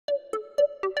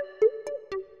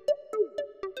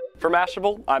For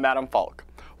Mashable, I'm Adam Falk.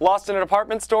 Lost in a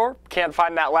department store? Can't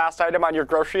find that last item on your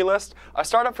grocery list? A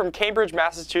startup from Cambridge,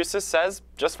 Massachusetts says,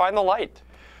 just find the light.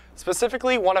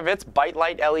 Specifically, one of its Byte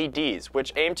Light LEDs,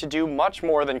 which aim to do much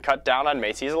more than cut down on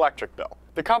Macy's electric bill.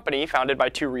 The company, founded by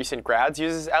two recent grads,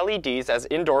 uses LEDs as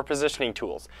indoor positioning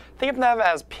tools. Think of them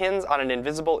as pins on an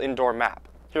invisible indoor map.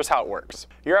 Here's how it works.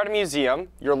 You're at a museum,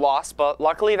 you're lost, but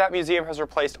luckily that museum has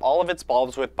replaced all of its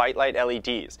bulbs with Byte Light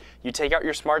LEDs. You take out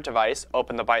your smart device,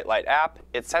 open the Byte Light app,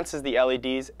 it senses the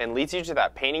LEDs, and leads you to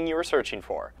that painting you were searching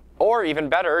for. Or even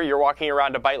better, you're walking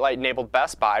around a Byte Light-enabled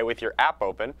Best Buy with your app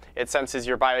open, it senses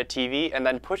you're by a TV, and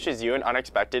then pushes you an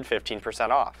unexpected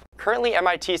 15% off. Currently,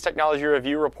 MIT's Technology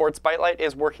Review reports Byte Light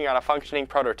is working on a functioning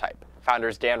prototype.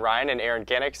 Founders Dan Ryan and Aaron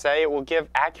Gannick say it will give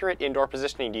accurate indoor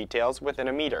positioning details within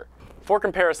a meter. For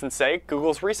comparison's sake,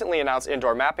 Google's recently announced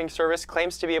indoor mapping service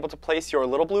claims to be able to place your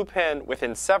little blue pin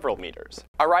within several meters.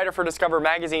 A writer for Discover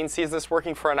magazine sees this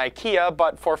working for an IKEA,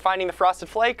 but for finding the Frosted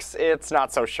Flakes, it's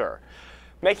not so sure.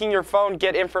 Making your phone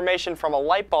get information from a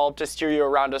light bulb to steer you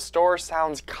around a store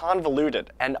sounds convoluted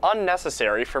and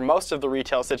unnecessary for most of the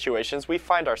retail situations we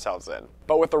find ourselves in.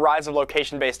 But with the rise of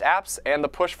location-based apps and the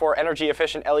push for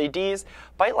energy-efficient LEDs,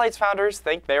 Byte Light's founders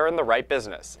think they're in the right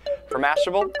business. For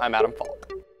Mashable, I'm Adam Falk.